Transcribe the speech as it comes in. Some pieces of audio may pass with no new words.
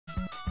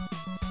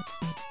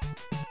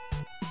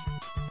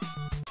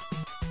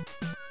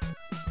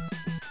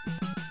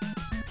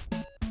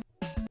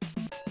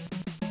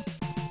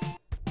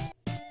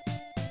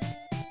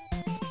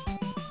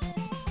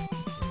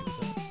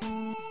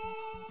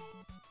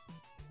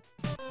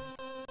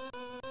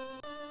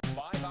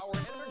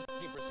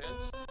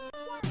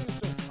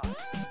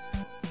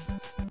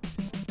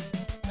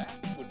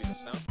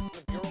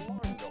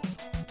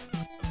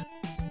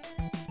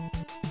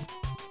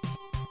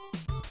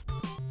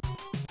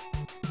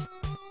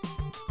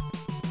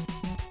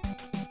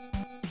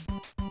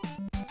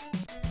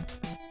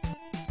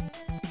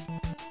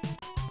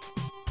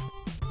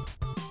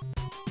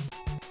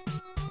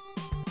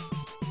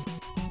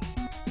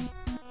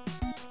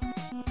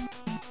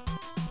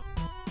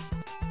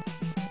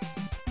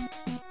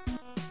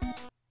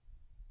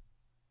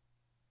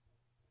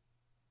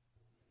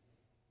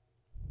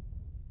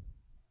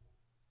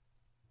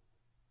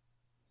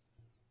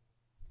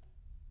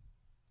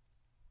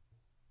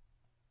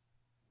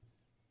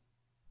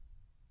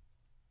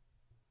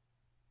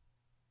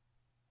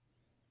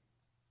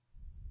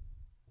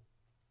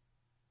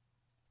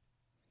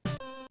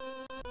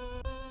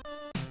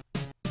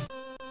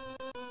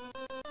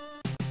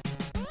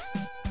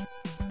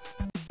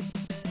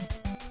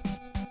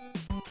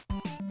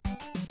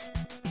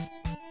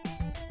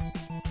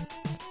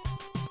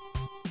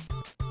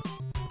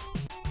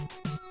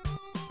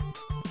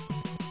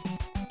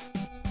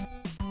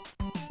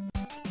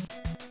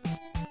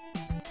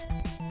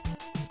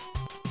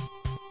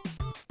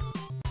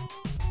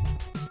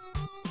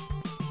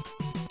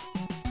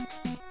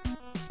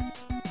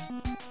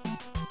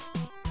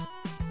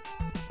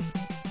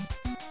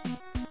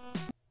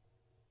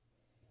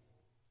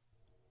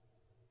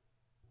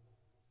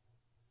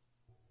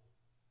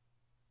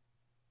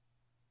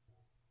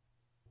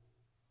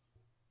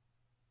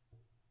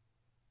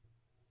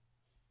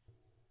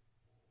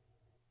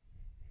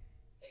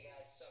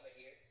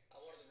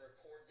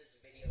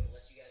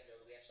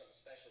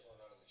special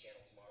going on the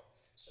channel tomorrow.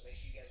 So make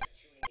sure you guys are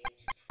tuning in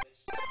to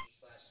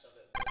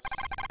twitch.tv/summit from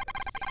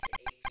 6 to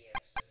 8 p.m.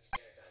 Pacific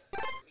Standard Time. We're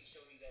going to be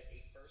showing you guys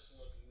a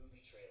first look movie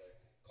trailer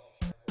called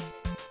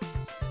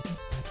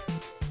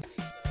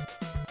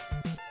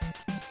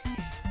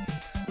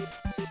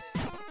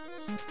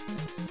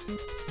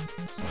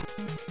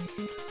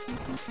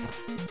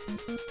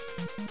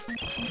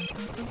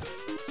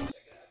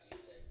Check it out,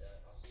 dudes, and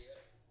I'll see you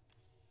there.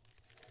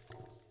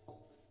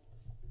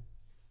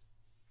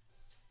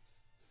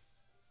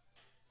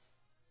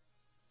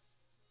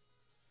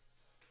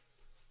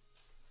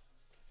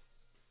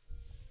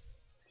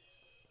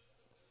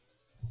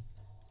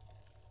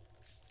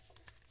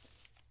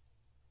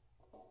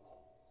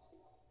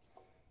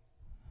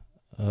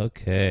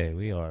 Okay,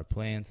 we are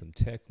playing some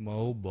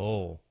Tecmo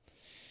Bowl.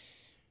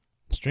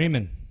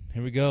 Streaming.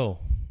 Here we go.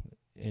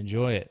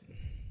 Enjoy it.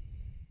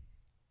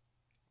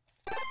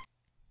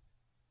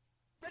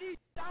 Ready,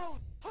 down,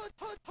 put.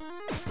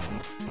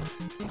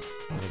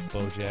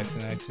 Bo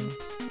Jackson action.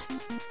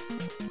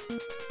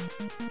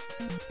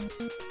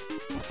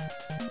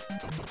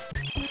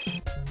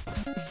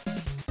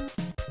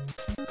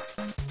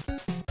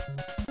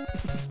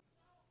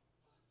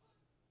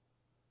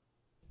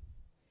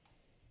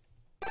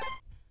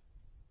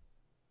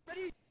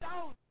 Ready,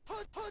 down,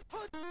 put.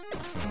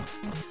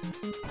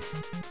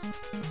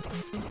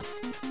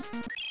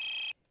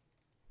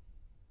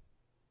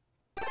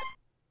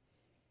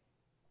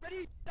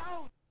 Ready,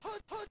 down,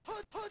 put.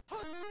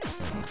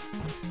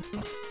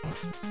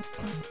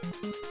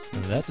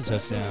 And that's a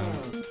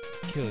touchdown.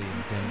 Kill you,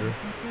 Denver.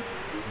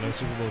 No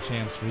Super Bowl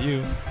champs for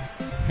you.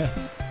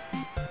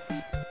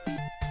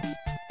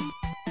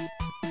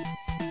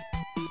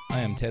 I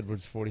am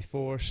Tedwards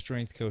 44,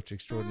 strength coach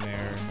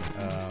extraordinaire,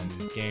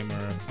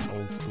 gamer,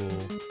 old school.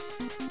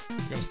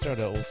 We're gonna start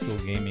an old school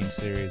gaming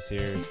series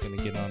here. Gonna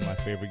get on my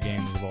favorite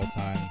games of all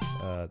time,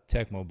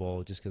 Tecmo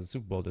Bowl, just because the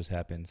Super Bowl just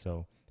happened.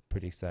 So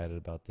pretty excited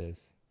about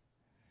this.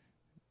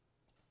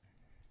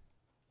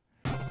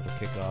 Little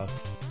kickoff.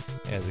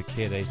 As a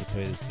kid, I used to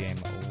play this game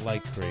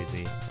like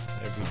crazy,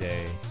 every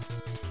day,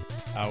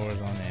 hours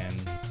on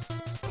end.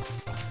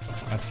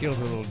 My skills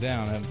are a little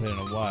down, I haven't played in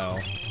a while,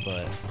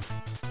 but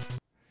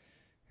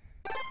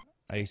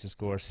I used to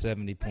score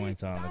 70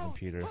 points on the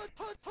computer.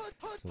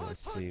 So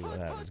let's see what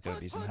happens. Gotta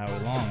be some Howie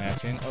Long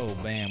action. Oh,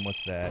 bam,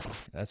 what's that?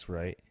 That's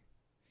right.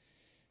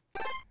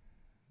 Let's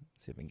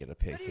see if I can get a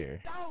pick here.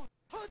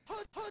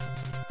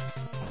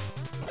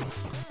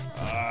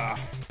 Ah!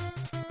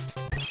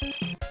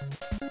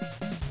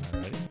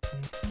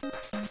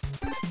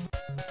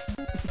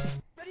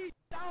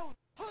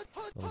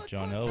 Little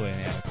John Elway in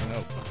the action.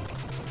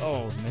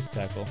 Oh, missed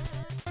tackle.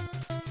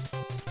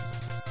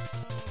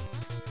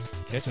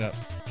 Catching up.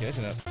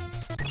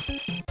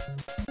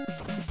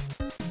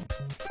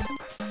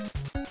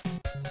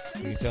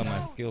 You can tell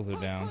my skills are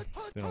down.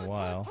 It's been a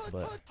while,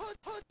 but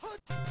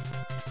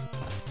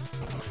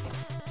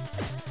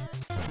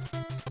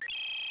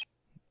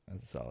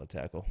that's a solid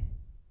tackle.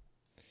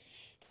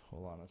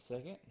 Hold on a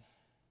second.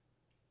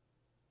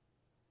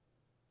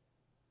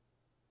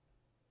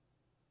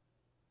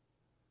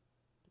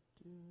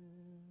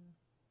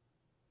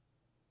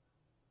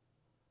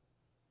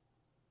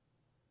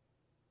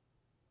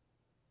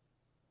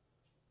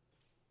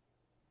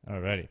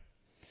 Alrighty,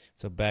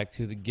 so back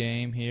to the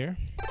game here.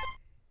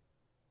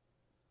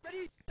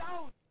 Ready,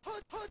 down,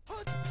 put.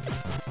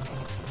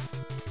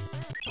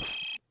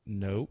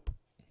 Nope.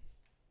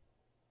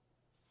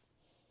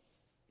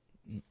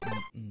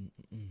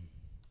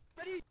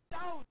 Ready,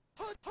 down,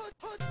 put.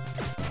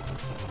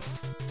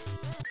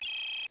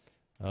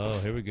 Oh,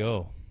 here we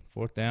go.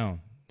 4th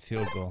down.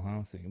 Field goal,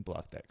 huh? So you can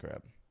block that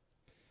crap.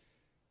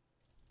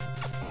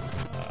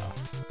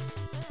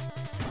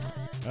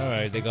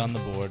 Alright, they got on the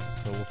board,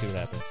 so we'll see what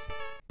happens.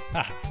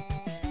 Ha!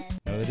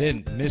 No, they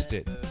didn't. Missed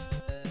it.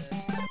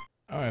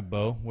 Alright,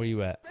 Bo, where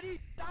you at? Ready,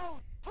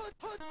 down, put.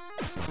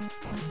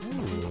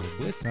 Ooh,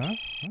 blitz, huh?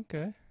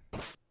 Okay.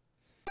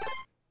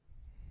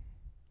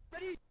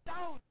 Ready,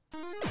 down.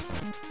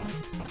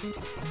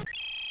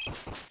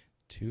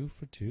 2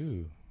 for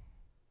 2.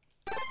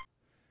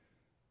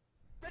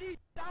 Ready,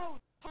 down.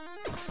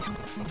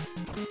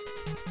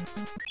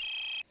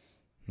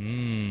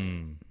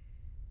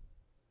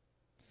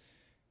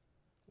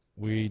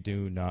 We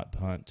do not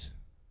punt.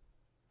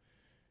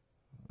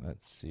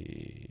 Let's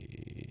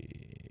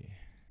see.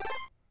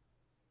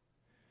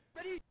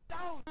 Ready,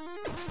 down.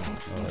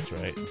 Oh, that's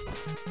right.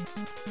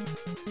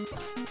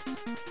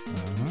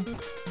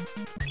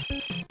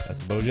 That's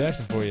Bo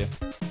Jackson for you.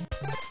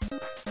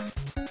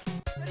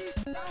 Ready,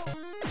 down.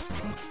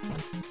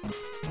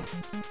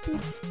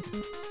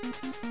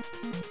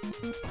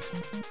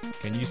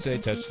 Can you say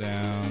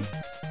touchdown?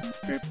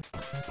 Beep.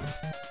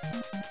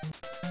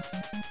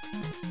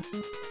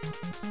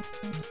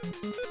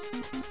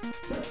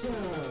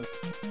 Touchdown.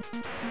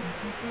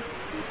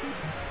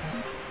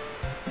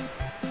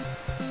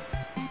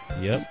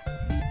 Yep.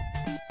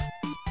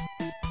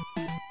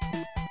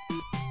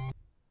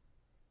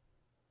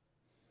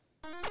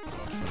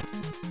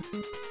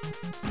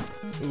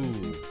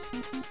 Ooh.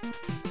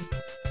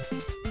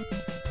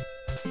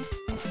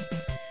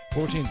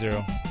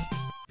 14-0.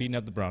 Beating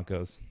up the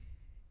Broncos.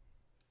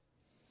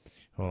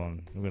 Hold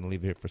on. I'm going to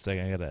leave it here for a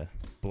second. I got to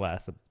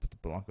put the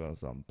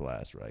Broncos on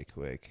blast right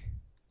quick.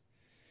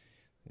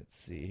 Let's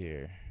see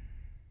here.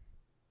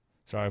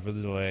 Sorry for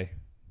the delay.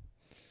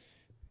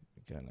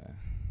 Gonna...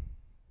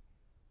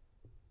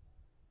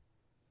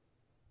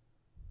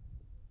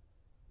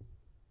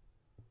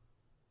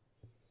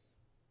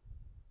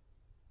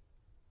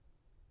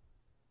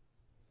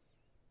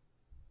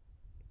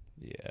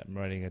 Yeah, I'm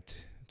writing a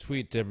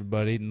tweet to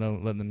everybody,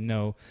 letting them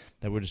know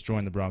that we're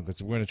destroying the Broncos.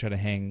 So we're going to try to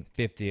hang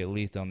 50 at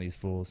least on these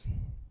fools.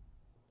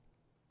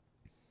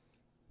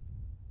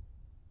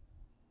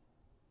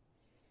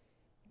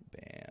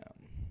 Bam.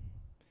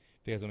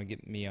 If you guys want to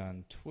get me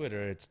on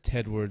Twitter, it's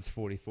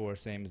Tedwards44,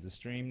 same as the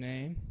stream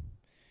name.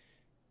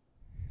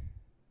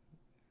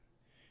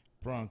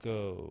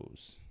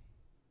 Broncos.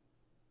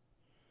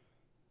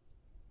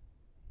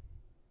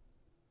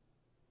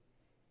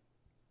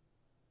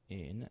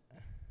 In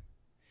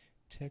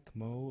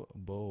Tecmo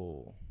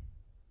Bowl.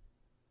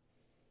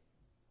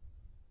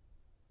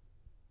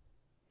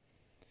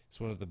 It's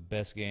one of the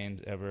best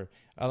games ever.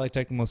 I like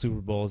Tecmo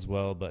Super Bowl as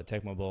well, but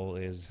Tecmo Bowl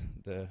is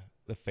the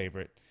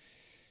favorite.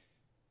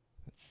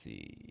 Let's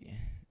see.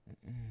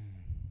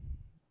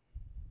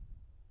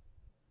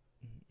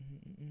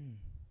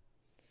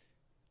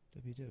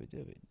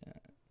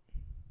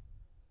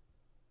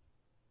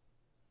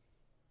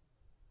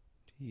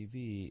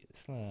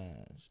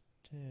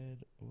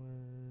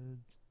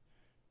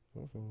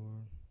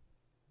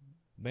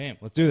 Bam.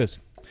 Let's do this.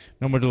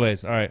 No more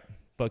delays. All right.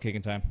 Butt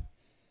kicking time.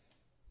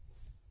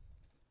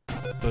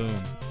 Boom.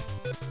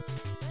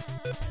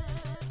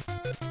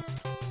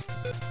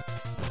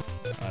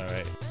 All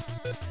right.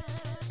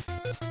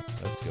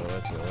 Let's go.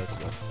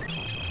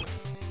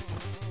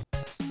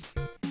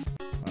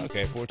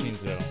 Okay,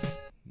 14-0.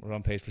 We're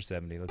on pace for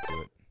 70. Let's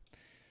do it.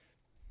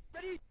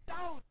 Ready,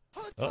 down.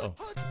 Uh-oh.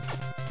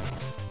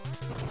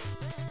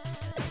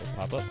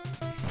 Pop up.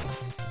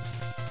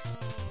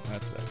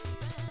 That sucks.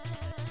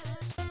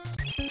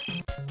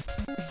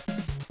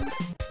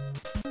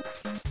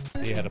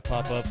 See, I had a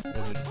pop up.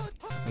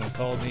 Someone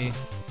called me.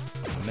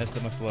 I messed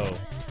up my flow.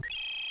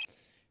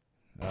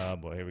 Oh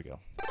boy, here we go.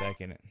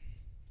 Back in it.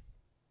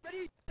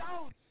 Ready,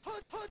 down.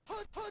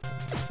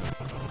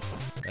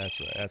 That's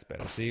right. That's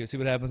better. See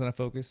what happens when I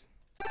focus?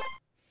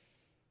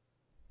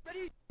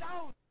 Ready,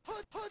 down.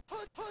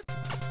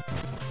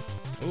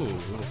 Ooh,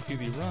 little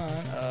QB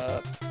run.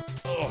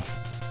 Oh.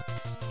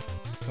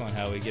 Come on,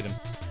 Howie, get him.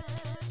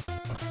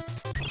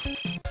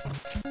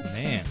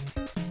 Man.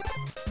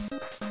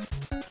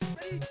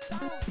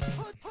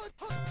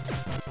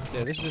 So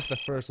yeah, this is just the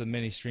first of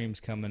many streams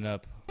coming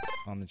up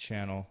on the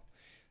channel.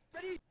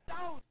 Ready,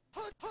 down.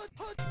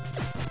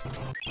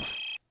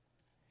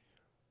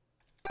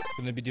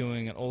 Going to be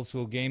doing an old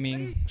school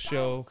gaming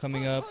show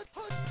coming up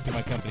in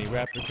my company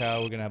Raptor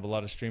Cow. We're going to have a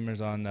lot of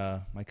streamers on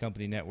my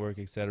company network,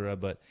 etc.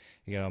 But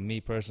you know, me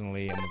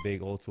personally, I'm a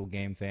big old school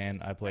game fan.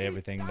 I play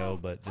everything though,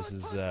 but this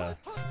is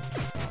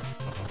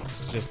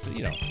just,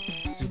 you know,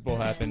 Super Bowl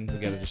happened. We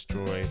got to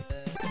destroy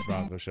the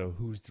Broncos show.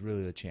 Who's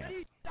really the champ?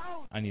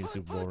 I need a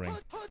Super Bowl ring. Ooh,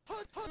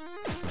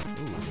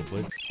 the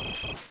blitz.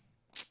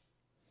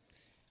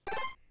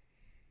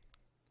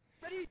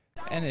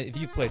 And if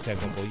you play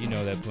Tecmo Bowl, you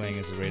know that playing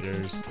as the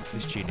Raiders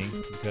is cheating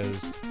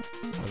because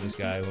of this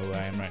guy who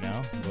I am right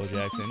now, Bo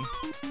Jackson.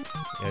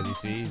 As you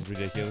see, he's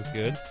ridiculous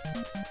good.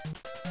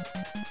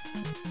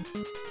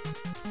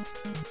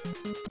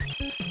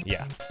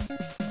 Yeah.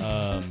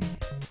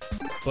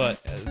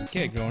 But as a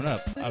kid growing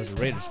up, I was a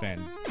Raiders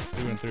fan,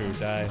 through and through,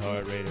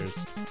 die-hard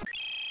Raiders.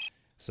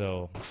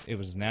 So it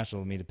was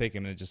natural for me to pick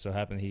him, and it just so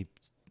happened he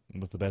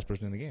was the best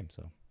person in the game.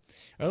 So, all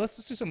right, let's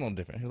do something a little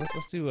different. Here,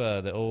 let's do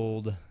the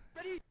old.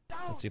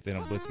 Let's see if they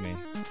don't blitz me.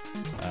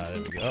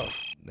 There we go. Oh,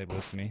 they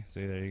blitzed me.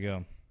 See, there you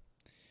go.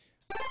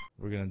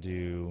 We're gonna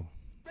do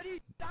the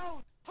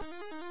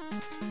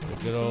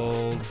good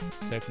old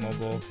Tecmo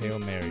Bowl Hail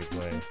Mary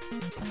play.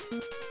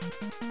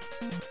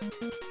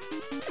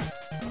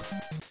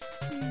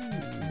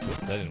 Ooh,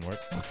 that didn't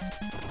work.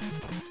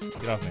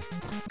 Get off me.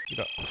 Get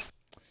up.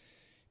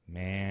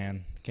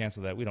 Man,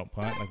 cancel that. We don't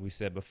punt like we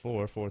said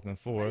before. 4th and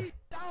 4.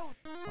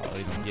 I'll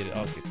even get it.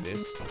 I'll get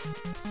this.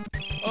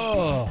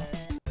 Oh!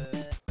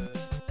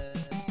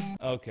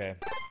 Okay.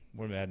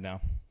 We're mad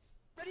now.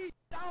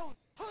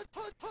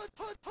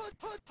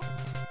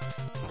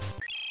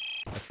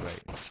 That's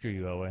right. Screw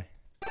you, Elway.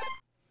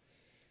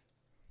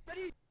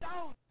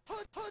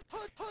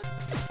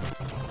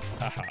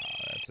 Haha,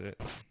 that's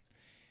it.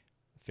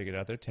 Figured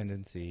out their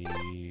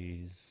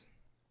tendencies.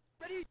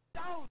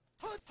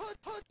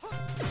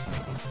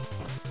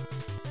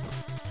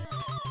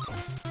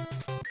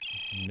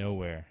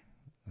 Nowhere.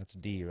 That's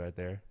D right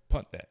there.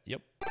 Punt that.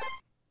 Yep.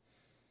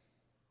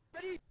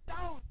 Ready,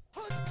 down.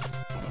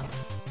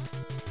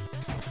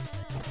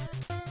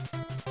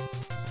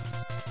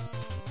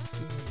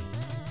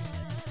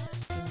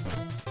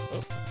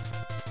 Oh.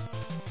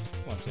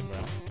 Come on, Tim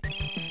Brown.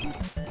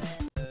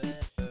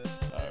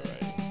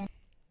 Alright.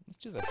 Let's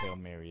do the Hail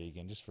Mary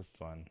again, just for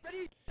fun.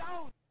 Ready,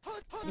 down.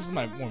 This is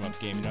my warm-up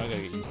game, you know, I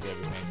gotta get used to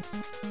everything.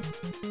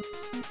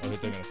 Oh,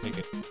 they're gonna pick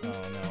it.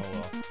 Oh, no,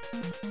 well.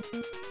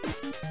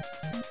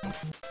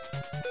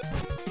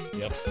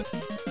 Yep.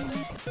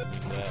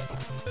 Leave that.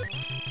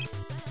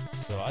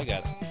 So I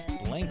got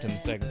blanked in the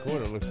second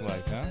quarter, looks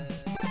like, huh?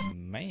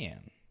 Man.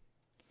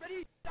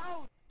 Ready,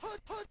 down.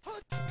 Put. Alright,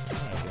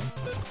 then.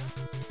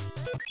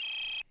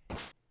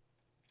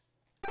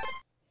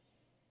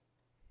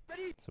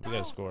 Ready, So we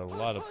gotta score a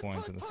lot of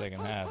points in the second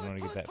half in order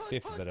to get that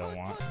fifth that I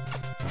want.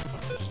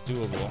 Which is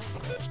doable.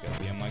 Just gotta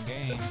be on my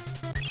game.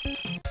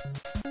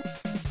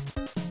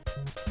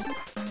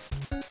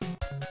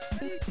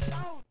 ready,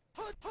 down.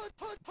 Put.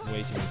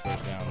 Way too many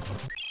first downs.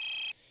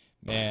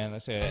 Man,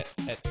 let's say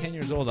at 10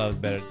 years old I was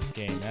better at this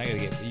game. Now I gotta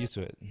get used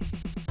to it.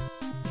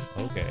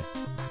 Okay.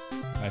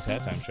 Nice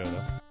halftime show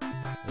though.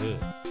 Ugh.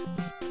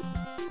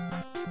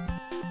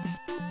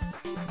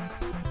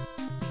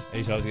 I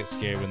used to always get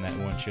scared when that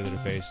one cheerleader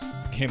face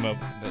came up.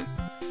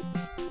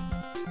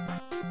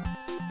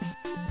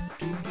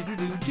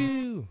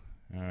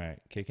 Alright,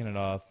 kicking it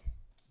off.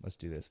 Let's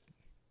do this.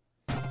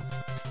 There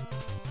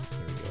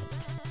we go.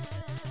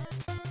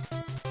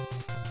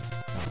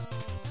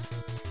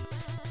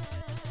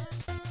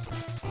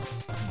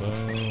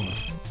 Boom.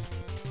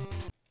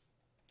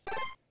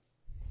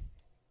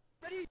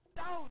 Ready,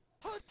 down.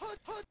 Put.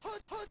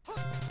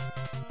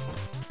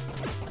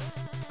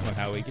 Come on,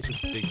 Howie, get your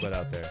big butt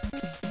out there.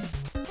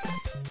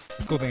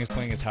 The cool thing is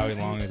playing as Howie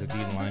Long as a D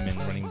lineman,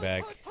 running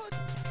back,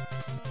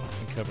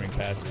 and covering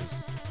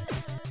passes.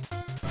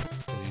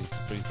 He's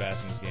pretty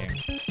fast in this game.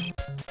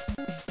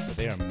 But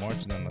they are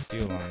marching on the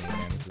field on me,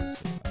 man.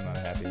 I'm not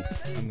happy.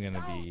 I'm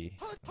gonna be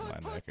a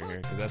linebacker here,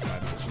 because that's my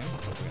position.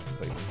 So we're gonna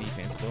play some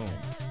defense. Boom.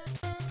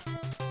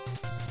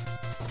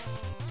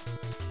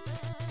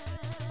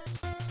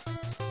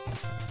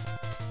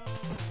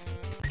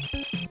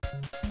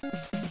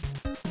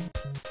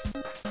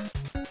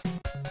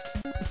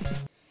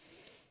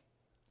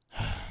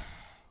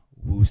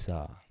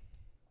 Woosah.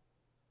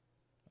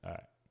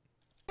 Alright.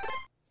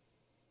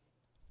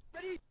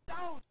 Ready,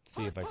 down.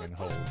 See if I can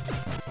hold.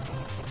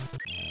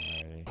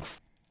 Alrighty.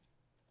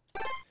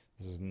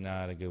 This is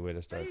not a good way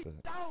to start the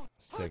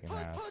second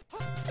half.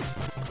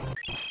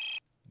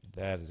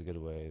 That is a good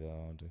way,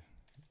 though.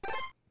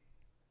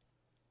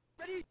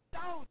 Ready,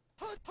 down.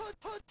 Put.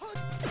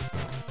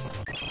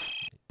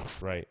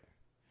 That's right.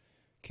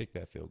 Kick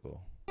that field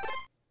goal.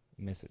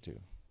 Miss it,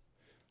 too.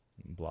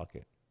 Block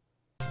it.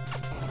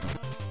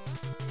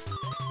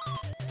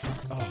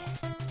 Oh.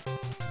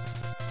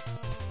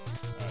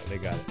 Alright, they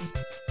got it.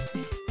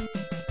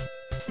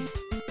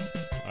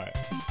 Alright.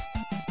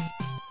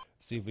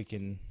 See if we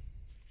can...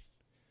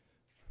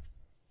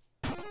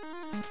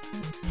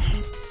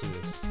 Let's do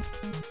this.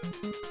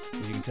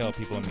 As you can tell,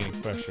 people, I'm getting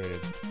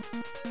frustrated.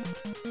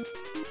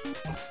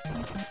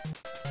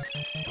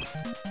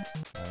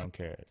 I don't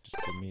care. Just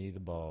give me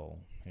the ball.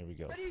 Here we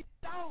go. Ready,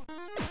 down.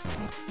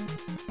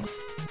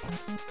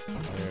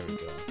 There we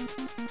go.